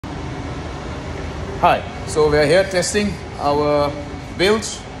Hi, so we are here testing our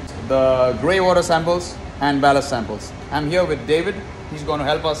builds, the graywater samples and ballast samples. I'm here with David. He's going to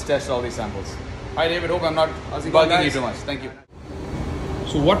help us test all these samples. Hi David, hope I'm not bugging you too much. Thank you.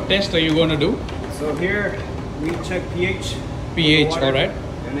 So what test are you going to do? So here we check pH. pH, alright.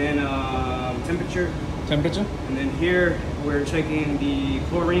 And then temperature. Temperature? And then here we're checking the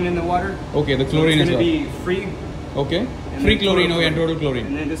chlorine in the water. Okay, the chlorine is well. going to be free. Okay. Free chlorine and total chlorine.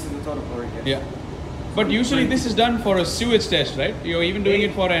 And then this is the total chlorine. Yes. Yeah. But usually this is done for a sewage test, right? You're even doing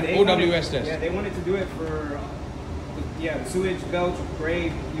it for an OWS test. Yeah, they wanted to do it for the sewage, belch,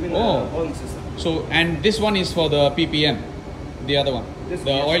 gray, even the oiling system. So, and this one is for the ppm, the other one,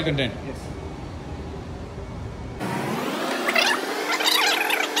 the oil content. Yes.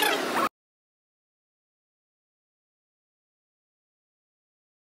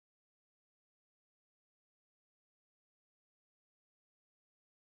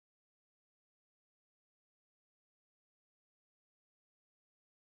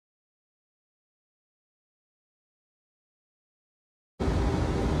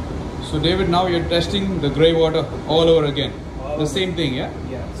 So David, now you're testing the grey water all over again. The same thing, yeah?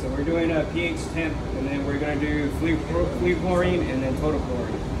 Yeah, so we're doing a pH temp, and then we're going to do flue chlorine and then total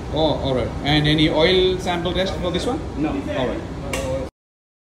chlorine. Oh, alright. And any oil sample test for this one? No. Alright.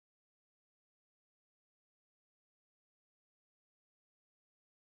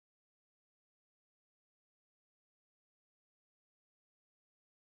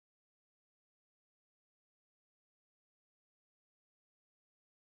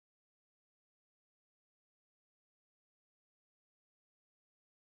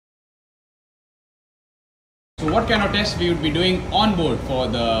 So what kind of tests we would be doing on board for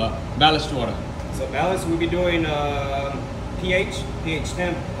the ballast water? So ballast, we'll be doing pH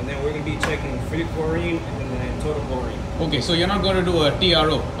temp, and then we're going to be checking flue chlorine and then total chlorine. Okay, so you're not going to do a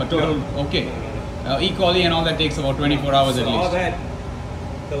TRO, a total, okay. E. coli and all that takes about 24 hours at least. All that,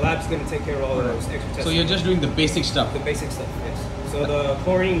 the lab's going to take care of all of those extra tests. So you're just doing the basic stuff? The basic stuff, yes. So the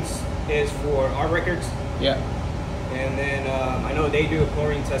chlorine is for our records. Yeah. And then I know they do a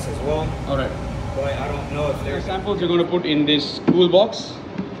chlorine test as well. Alright. But I don't know if there's samples you're going to put in this cool box,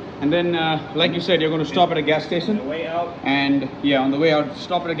 and then like you said, you're going to stop at a gas station. On the way out. And yeah, on the way out,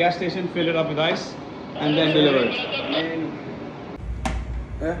 stop at a gas station, fill it up with ice, and then deliver it.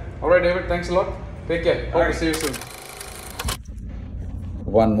 Yeah. Alright David, thanks a lot. Take care. Hope to see you soon.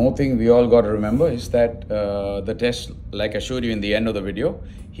 One more thing we all got to remember is that the test, like I showed you in the end of the video,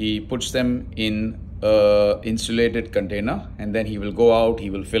 he puts them in insulated container, and then he will go out,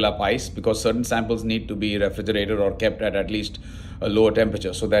 he will fill up ice, because certain samples need to be refrigerated or kept at least a lower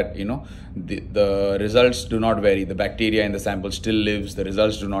temperature, so that the results do not vary. The bacteria in the sample still lives, the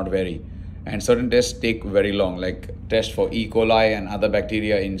results do not vary. And certain tests take very long, like tests for E. coli and other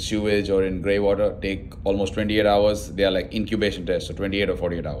bacteria in sewage or in grey water take almost 28 hours. They are like incubation tests, so 28 or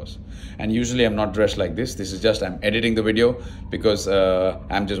 48 hours. And usually I'm not dressed like this. This is just, I'm editing the video because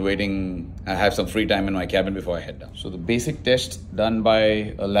I'm just waiting. I have some free time in my cabin before I head down. So the basic test done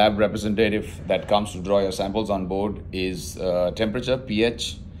by a lab representative that comes to draw your samples on board is temperature,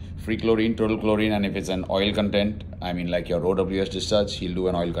 pH, free chlorine, total chlorine, and if it's an oil content, I mean like your OWS discharge, he'll do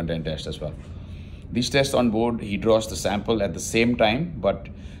an oil content test as well. These tests on board, he draws the sample at the same time, but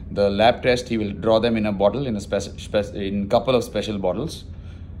the lab test, he will draw them in a bottle, in a couple of special bottles,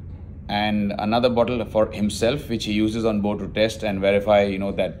 and another bottle for himself, which he uses on board to test and verify,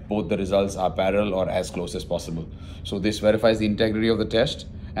 that both the results are parallel or as close as possible. So this verifies the integrity of the test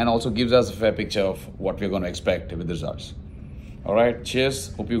and also gives us a fair picture of what we're going to expect with the results. Alright,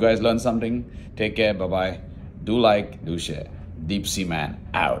 cheers. Hope you guys learned something. Take care. Bye-bye. Do like, do share. Deep Sea Man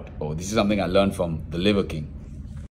out. Oh, this is something I learned from the Liver King.